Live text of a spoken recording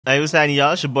Hey, what's happening,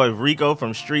 y'all? It's your boy Rico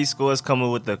from Street Scores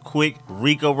coming with a quick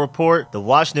Rico report. The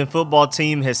Washington football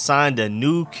team has signed a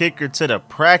new kicker to the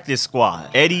practice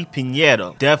squad, Eddy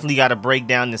Pineiro. Definitely got to break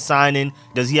down the signing.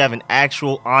 Does he have an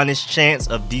actual honest chance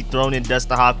of dethroning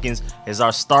Dustin Hopkins as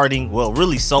our starting, well,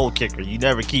 really sole kicker? You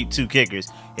never keep two kickers.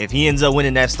 If he ends up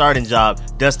winning that starting job,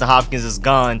 Dustin Hopkins is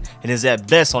gone and is at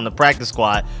best on the practice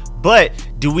squad. But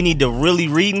do we need to really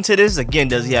read into this? Again,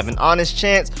 does he have an honest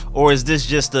chance, or is this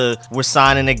just we're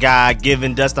signing a guy,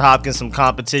 giving Dustin Hopkins some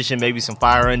competition, maybe some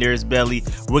fire under his belly?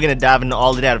 We're going to dive into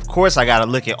all of that. Of course, I got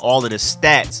to look at all of the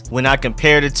stats when I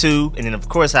compare the two. And then, of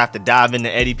course, I have to dive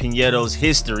into Eddy Pineiro's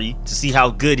history to see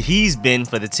how good he's been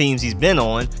for the teams he's been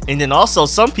on. And then also,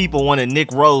 some people wanted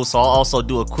Nick Rose, so I'll also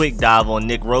do a quick dive on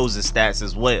Nick Rose's stats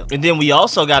as well. And then we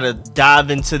also got to dive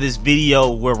into this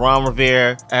video where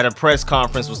Rivera at a press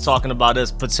conference was talking about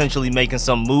us potentially making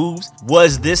some moves.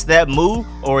 Was this that move,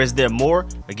 or is there more?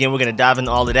 Again, we're going to dive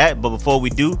into all of that, but before we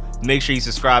do, make sure you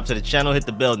subscribe to the channel, hit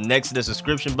the bell next to the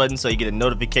subscription button so you get a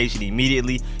notification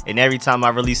immediately, and every time I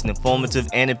release an informative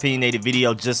and opinionated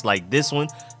video just like this one.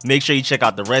 Make sure you check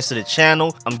out the rest of the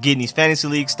channel. I'm getting these fantasy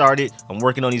leagues started. I'm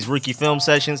working on these rookie film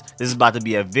sessions. This is about to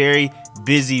be a very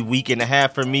busy week and a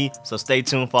half for me, so stay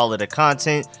tuned for all of the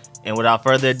content. And without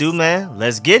further ado, man,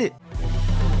 let's get it.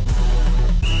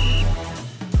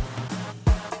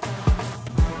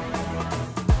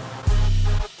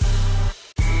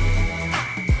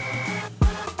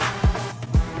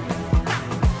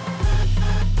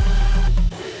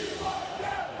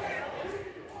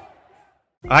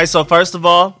 Alright, so first of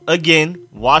all, again,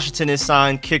 Washington has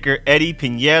signed kicker Eddy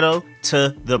Pineiro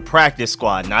to the practice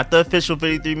squad, not the official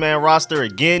 53-man roster.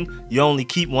 Again, you only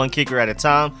keep one kicker at a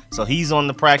time, so he's on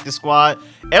the practice squad.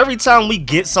 Every time we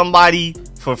get somebody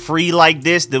for free like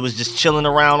this that was just chilling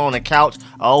around on the couch,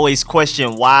 I always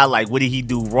question why. Like, what did he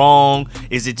do wrong?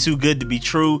 Is it too good to be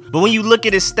true? But when you look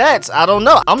at his stats, I don't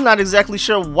know. I'm not exactly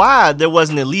sure why there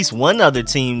wasn't at least one other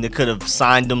team that could have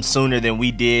signed him sooner than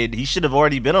we did. He should have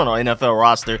already been on our NFL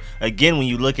roster, again, when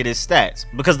you look at his stats.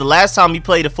 Because the last time he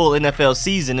played a full NFL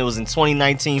season, it was in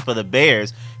 2019 for the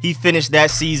Bears. He finished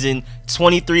that season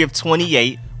 23 of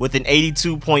 28 with an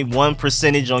 82.1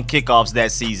 percentage on kickoffs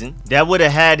that season. That would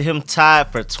have had him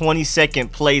tied for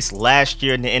 22nd place last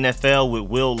year in the NFL with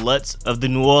Will Lutz of the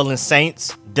New Orleans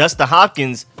Saints. Dustin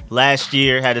Hopkins last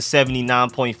year had a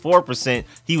 79.4%.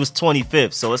 He was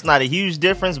 25th, so it's not a huge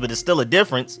difference, but it's still a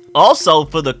difference. Also,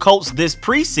 for the Colts this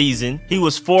preseason, he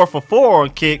was 4 for 4 on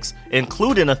kicks,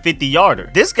 including a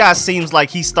 50-yarder. This guy seems like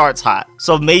he starts hot.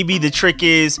 So maybe the trick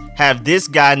is have this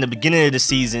guy in the beginning of the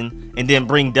season and then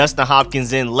bring Dustin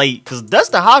Hopkins in late, because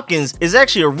Dustin Hopkins is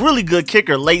actually a really good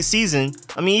kicker late season.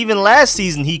 I mean, even last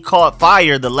season, he caught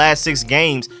fire the last 6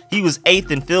 games. He was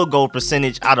 8th in field goal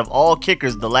percentage out of all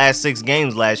kickers the last 6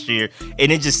 games last year,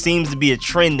 and it just seems to be a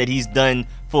trend that he's done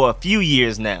for a few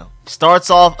years now. Starts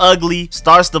off ugly,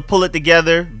 starts to pull it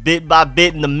together bit by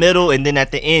bit in the middle, and then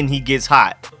at the end he gets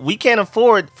hot. We can't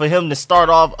afford for him to start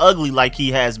off ugly like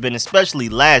he has been, especially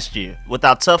last year. With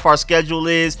how tough our schedule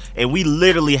is, and we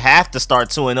literally have to start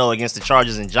 2-0 against the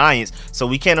Chargers and Giants, so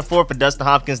we can't afford for Dustin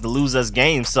Hopkins to lose us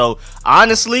games. So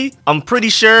honestly, I'm pretty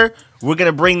sure we're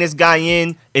going to bring this guy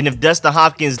in, and if Dustin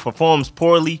Hopkins performs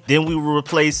poorly, then we will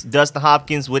replace Dustin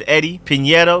Hopkins with Eddy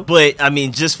Pineiro. But, I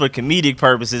mean, just for comedic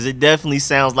purposes, it definitely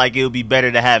sounds like it would be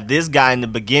better to have this guy in the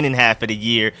beginning half of the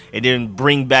year and then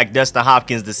bring back Dustin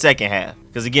Hopkins the second half.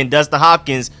 Because, again, Dustin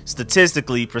Hopkins,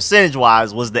 statistically,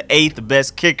 percentage-wise, was the 8th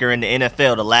best kicker in the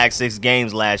NFL the last 6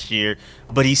 games last year.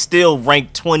 But he still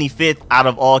ranked 25th out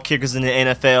of all kickers in the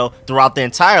NFL throughout the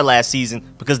entire last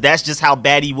season, because that's just how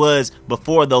bad he was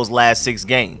before those last 6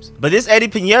 games. But this Eddy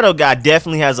Pineiro guy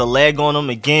definitely has a leg on him.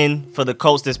 Again, for the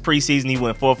Colts this preseason, he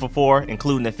went 4 for 4,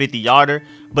 including a 50-yarder.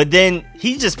 But then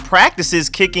he just practices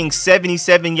kicking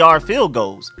 77-yard field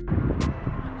goals.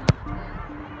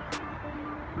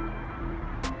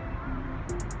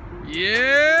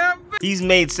 Yeah. He's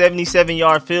made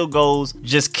 77-yard field goals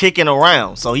just kicking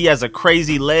around. So he has a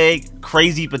crazy leg,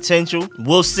 crazy potential.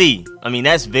 We'll see. I mean,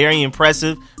 that's very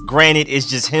impressive. Granted, it's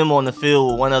just him on the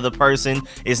field with one other person.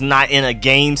 It's not in a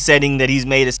game setting that he's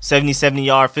made a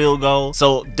 77-yard field goal.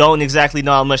 So don't exactly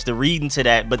know how much to read into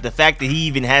that. But the fact that he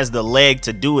even has the leg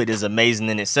to do it is amazing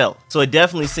in itself. So it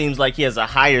definitely seems like he has a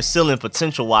higher ceiling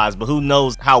potential-wise, but who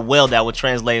knows how well that would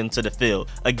translate into the field.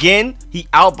 Again, he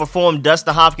outperformed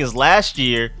Dustin Hopkins last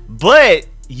year, but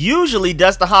usually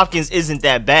Dustin Hopkins isn't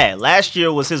that bad. Last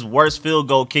year was his worst field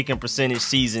goal kicking percentage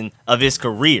season of his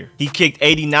career. He kicked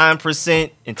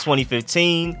 89% in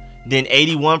 2015. then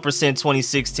 81%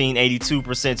 2016, 82%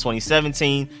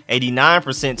 2017, 89%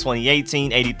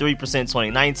 2018, 83%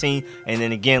 2019, and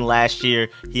then again last year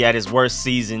he had his worst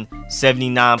season,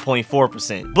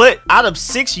 79.4%. But out of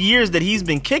 6 years that he's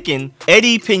been kicking,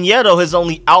 Eddy Pineiro has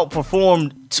only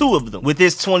outperformed 2 of them with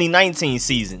his 2019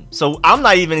 season. So I'm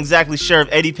not even exactly sure if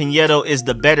Eddy Pineiro is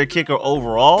the better kicker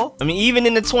overall. I mean, even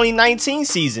in the 2019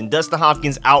 season, Dustin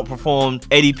Hopkins outperformed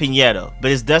Eddy Pineiro.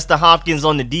 But is Dustin Hopkins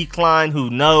on the decline? Who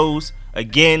knows?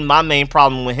 Again, my main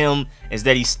problem with him is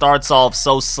that he starts off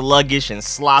so sluggish and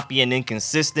sloppy and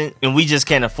inconsistent, and we just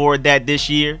can't afford that this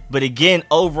year. But again,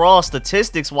 overall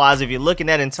statistics wise, if you're looking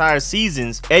at entire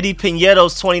seasons, Eddy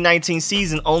Pineiro's 2019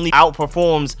 season only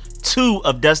outperforms 2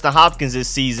 of Dustin Hopkins'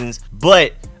 seasons,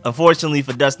 but unfortunately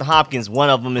for Dustin Hopkins, one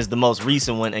of them is the most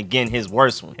recent one, again his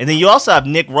worst one. And then you also have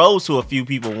Nick Rose, who a few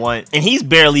people want, and he's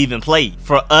barely even played.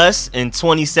 For us in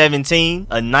 2017,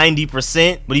 a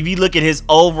 90%, but if you look at his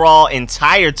overall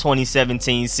entire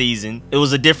 2017 season, it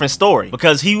was a different story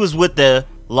because he was with the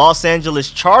Los Angeles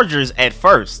Chargers at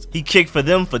first. He kicked for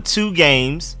them for 2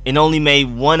 games and only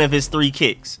made 1 of his 3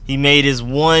 kicks. He made his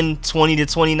 1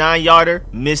 20-29 yarder,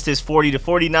 missed his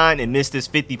 40-49, and missed his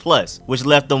 50+, which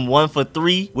left him 1 for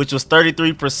 3, which was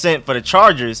 33% for the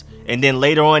Chargers. And then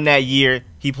later on that year,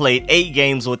 he played 8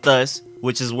 games with us,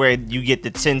 which is where you get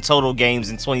the 10 total games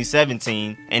in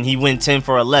 2017, and he went 10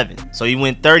 for 11. So he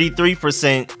went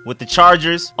 33% with the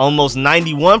Chargers, almost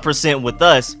 91% with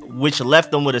us, which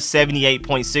left him with a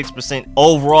 78.6%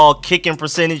 overall kicking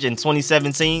percentage in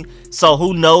 2017. So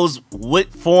who knows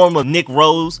what form of Nick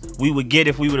Rose we would get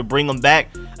if we were to bring him back.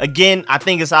 Again, I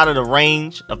think it's out of the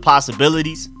range of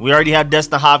possibilities. We already have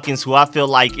Dustin Hopkins, who I feel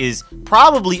like is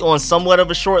probably on somewhat of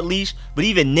a short leash, but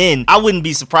even then, I wouldn't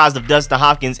be surprised if Dustin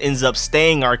Hopkins ends up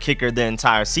staying our kicker the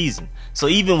entire season. So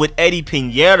even with Eddy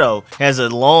Pineiro has a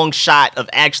long shot of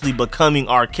actually becoming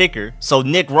our kicker. So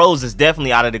Nick Rose is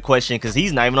definitely out of the question because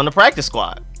he's not even on the practice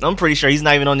squad. I'm pretty sure he's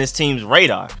not even on this team's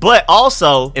radar. But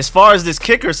also, as far as this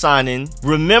kicker signing,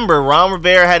 remember Ron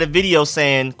Rivera had a video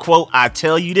saying, quote, "I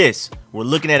tell you this, we're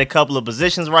looking at a couple of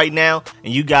positions right now,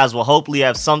 and you guys will hopefully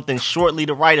have something shortly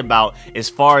to write about as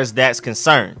far as that's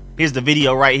concerned." Here's the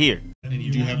video right here. And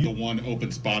you do have the one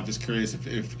open spot. Just curious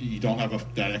if you don't have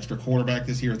that extra quarterback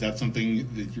this year, is that something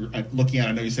that you're looking at?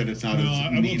 I know you said it's not as I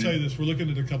will needed. tell you this. We're looking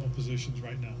at a couple positions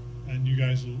right now, and you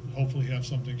guys will hopefully have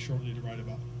something shortly to write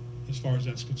about as far as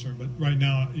that's concerned. But right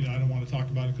now, I don't want to talk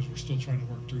about it because we're still trying to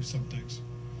work through some things.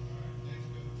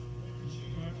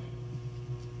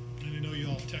 And I know you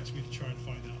all text me to try and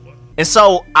find out what. And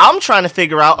so I'm trying to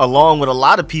figure out, along with a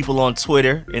lot of people on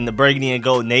Twitter in the Burgundy and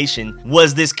Gold Nation,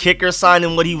 was this kicker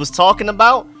signing what he was talking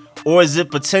about? Or is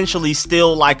it potentially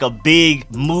still like a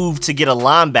big move to get a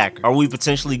linebacker? Are we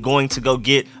potentially going to go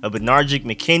get a Benarjic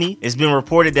McKinney? It's been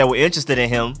reported that we're interested in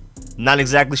him. Not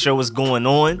exactly sure what's going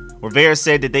on. Rivera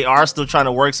said that they are still trying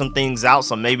to work some things out,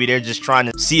 so maybe they're just trying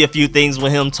to see a few things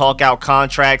with him, talk out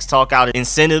contracts, talk out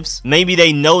incentives. Maybe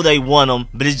they know they want him,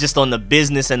 but it's just on the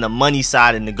business and the money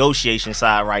side and negotiation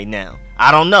side right now.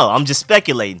 I don't know. I'm just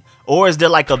speculating. Or is there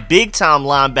like a big time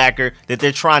linebacker that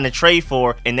they're trying to trade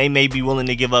for and they may be willing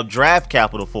to give up draft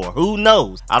capital for? Who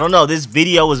knows? I don't know. This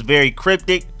video was very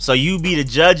cryptic, so you be the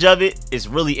judge of it. It's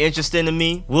really interesting to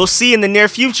me. We'll see in the near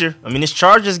future. I mean, this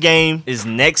Chargers game is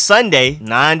next Sunday,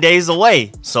 9 days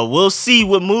away. So we'll see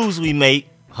what moves we make.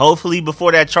 Hopefully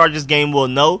before that Chargers game we'll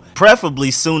know,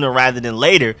 preferably sooner rather than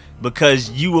later, because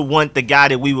you would want the guy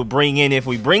that we would bring in, if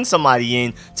we bring somebody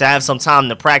in, to have some time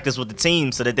to practice with the team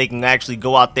so that they can actually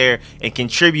go out there and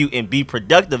contribute and be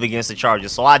productive against the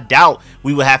Chargers. So I doubt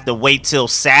we would have to wait till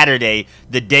Saturday,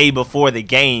 the day before the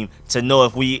game, to know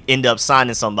if we end up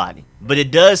signing somebody. But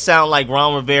it does sound like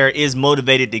Ron Rivera is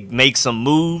motivated to make some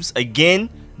moves. Again,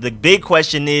 the big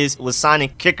question is, was signing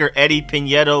kicker Eddy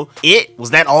Pineiro it? Was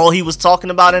that all he was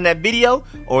talking about in that video?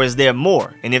 Or is there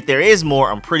more? And if there is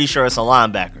more, I'm pretty sure it's a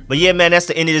linebacker. But yeah, man, that's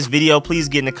the end of this video. Please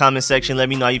get in the comment section. Let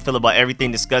me know how you feel about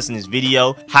everything discussed in this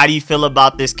video. How do you feel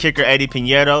about this kicker Eddy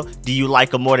Pineiro? Do you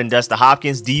like him more than Dustin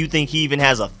Hopkins? Do you think he even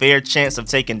has a fair chance of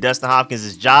taking Dustin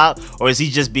Hopkins' job? Or is he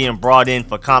just being brought in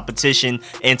for competition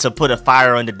and to put a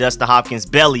fire under Dustin Hopkins'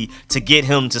 belly to get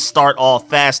him to start off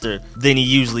faster than he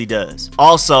usually does?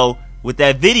 Also, with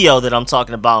that video that I'm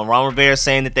talking about, Ron Rivera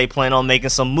saying that they plan on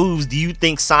making some moves, do you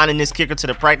think signing this kicker to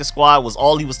the practice squad was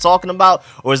all he was talking about?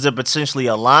 Or is there potentially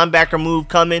a linebacker move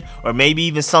coming? Or maybe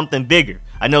even something bigger?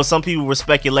 I know some people were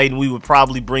speculating we would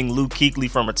probably bring Luke Kuechly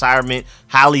from retirement.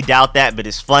 Highly doubt that, but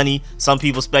it's funny. Some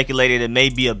people speculated it may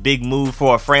be a big move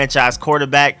for a franchise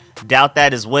quarterback. Doubt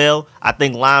that as well. I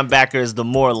think linebacker is the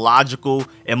more logical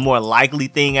and more likely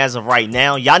thing as of right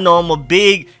now. Y'all know I'm a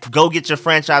big go get your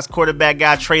franchise quarterback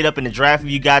guy, trade up in the draft if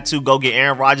you got to, go get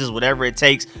Aaron Rodgers, whatever it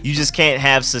takes. You just can't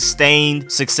have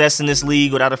sustained success in this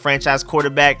league without a franchise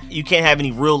quarterback. You can't have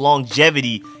any real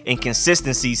longevity and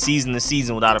consistency season to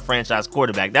season without a franchise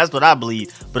quarterback. That's what I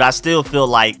believe, but I still feel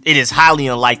like it is highly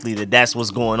unlikely that that's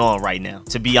what's going on right now,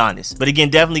 to be honest. But again,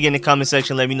 definitely get in the comment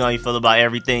section, let me know how you feel about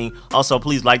everything. Also,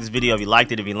 please like this video if you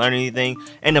liked it, if you learned anything.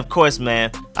 And of course,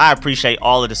 man, I appreciate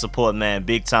all of the support, man,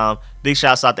 big time. Big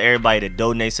shouts out to everybody that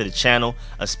donates to the channel.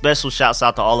 A special shouts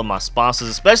out to all of my sponsors,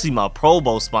 especially my Pro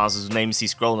Bowl sponsors whose name you see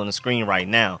scrolling on the screen right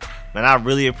now. Man, I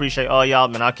really appreciate all y'all,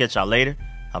 man. I'll catch y'all later.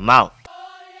 I'm out.